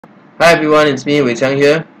Hi everyone, it's me, Wei Chang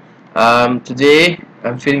here. Today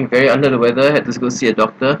I'm feeling very under the weather. Had to go see a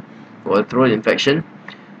doctor for a throat infection.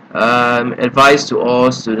 Advice to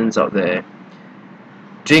all students out there: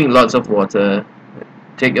 drink lots of water,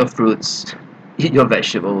 take your fruits, eat your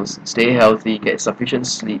vegetables, stay healthy, get sufficient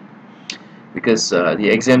sleep because the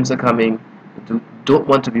exams are coming. Don't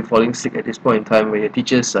want to be falling sick at this point in time when your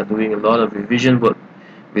teachers are doing a lot of revision work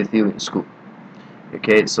with you in school.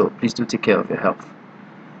 Okay, so please do take care of your health.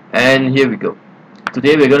 And here we go.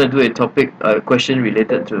 Today we're going to do a question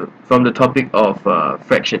related to from the topic of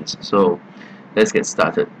fractions. So let's get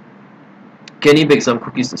started. Kenny baked some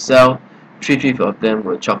cookies to sell. Three of them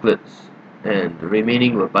were chocolates, and the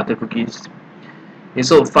remaining were butter cookies. He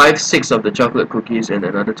sold 5/6 of the chocolate cookies and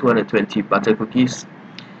another 220 butter cookies.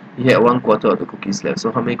 He had 1/4 of the cookies left.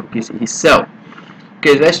 So how many cookies did he sell?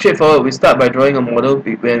 Okay, it's very straightforward. We start by drawing a model.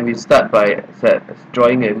 When we start by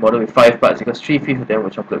drawing a model with 5 parts, because 3/5 of them were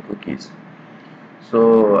chocolate cookies.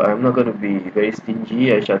 So I'm not going to be very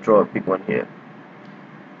stingy. I shall draw a big one here.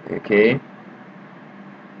 Okay,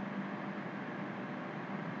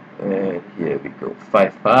 and here we go,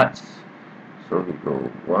 5 parts. So we go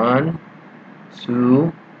 1,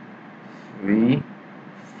 2, 3,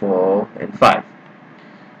 4, and 5.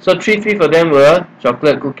 So 3/5 of them were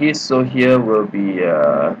chocolate cookies. So here will be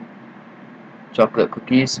chocolate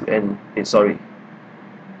cookies, and sorry,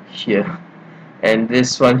 here, and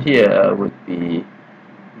this one here would be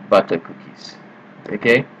butter cookies.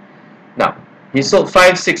 Okay, now he sold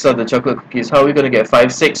 5/6 of the chocolate cookies. How are we going to get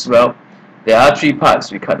 5/6? Well, there are 3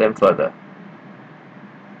 parts. We cut them further.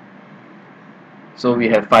 So we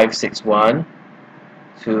have 5/6, 1,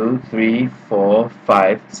 2, 3, 4,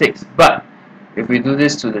 5, 6. But if we do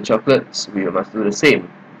this to the chocolates, we must do the same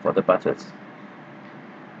for the butters.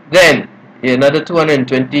 Then another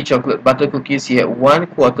 220 chocolate butter cookies. He had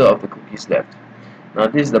 1/4 of the cookies left. Now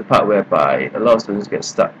this is the part whereby a lot of students get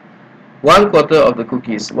stuck. 1/4 of the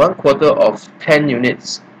cookies, 1/4 of 10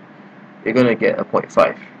 units, you're going to get a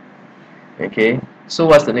 0.5. Okay, so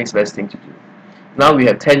what's the next best thing to do? Now we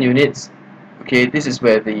have 10 units. Okay, this is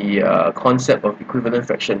where the concept of equivalent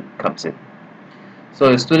fraction comes in. So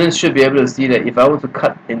the students should be able to see that if I were to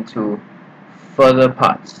cut into further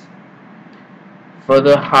parts,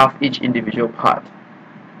 further half each individual part.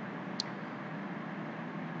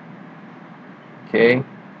 Okay,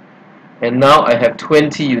 and now I have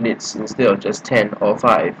 20 units instead of just 10 or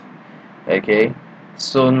 5. Okay,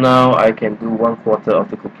 so now I can do 1/4 of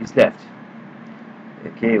the cookies left.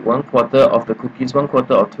 Okay, 1/4 of the cookies, 1/4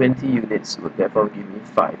 of 20 units would therefore give me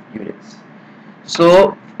 5 units.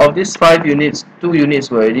 So of these 5 units, 2 units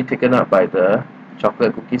were already taken up by the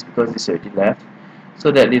chocolate cookies because this already left. So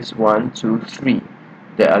that leaves 1, 2, 3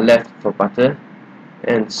 that are left for butter,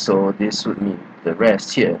 and so this would mean the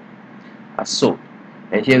rest here are sold.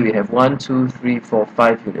 And here we have 1, 2, 3, 4,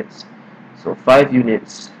 5 units. So 5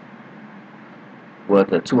 units were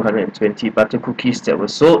the 220 butter cookies that were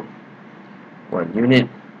sold. 1 unit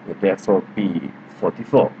would therefore be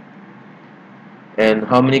 44. And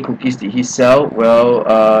how many cookies did he sell? Well,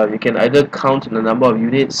 you can either count the number of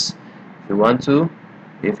units if you want to.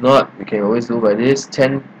 If not, we can always do by this.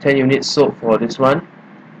 10 units sold for this one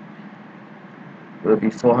will be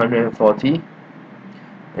 440.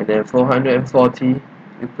 And then 440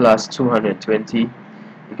 plus 220,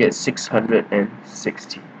 you get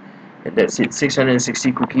 660. And that's it.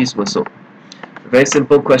 660 cookies were sold. A very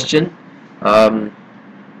simple question. And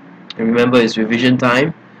remember, it's revision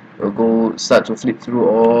time. We'll go start to flip through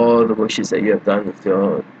all the worksheets that you have done with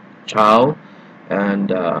your child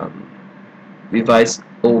and revise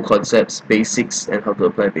old concepts, basics, and how to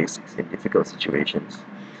apply basics in difficult situations.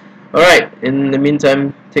 Alright, in the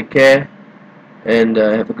meantime, take care and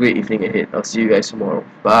have a great evening ahead. I'll see you guys tomorrow.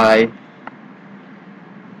 Bye.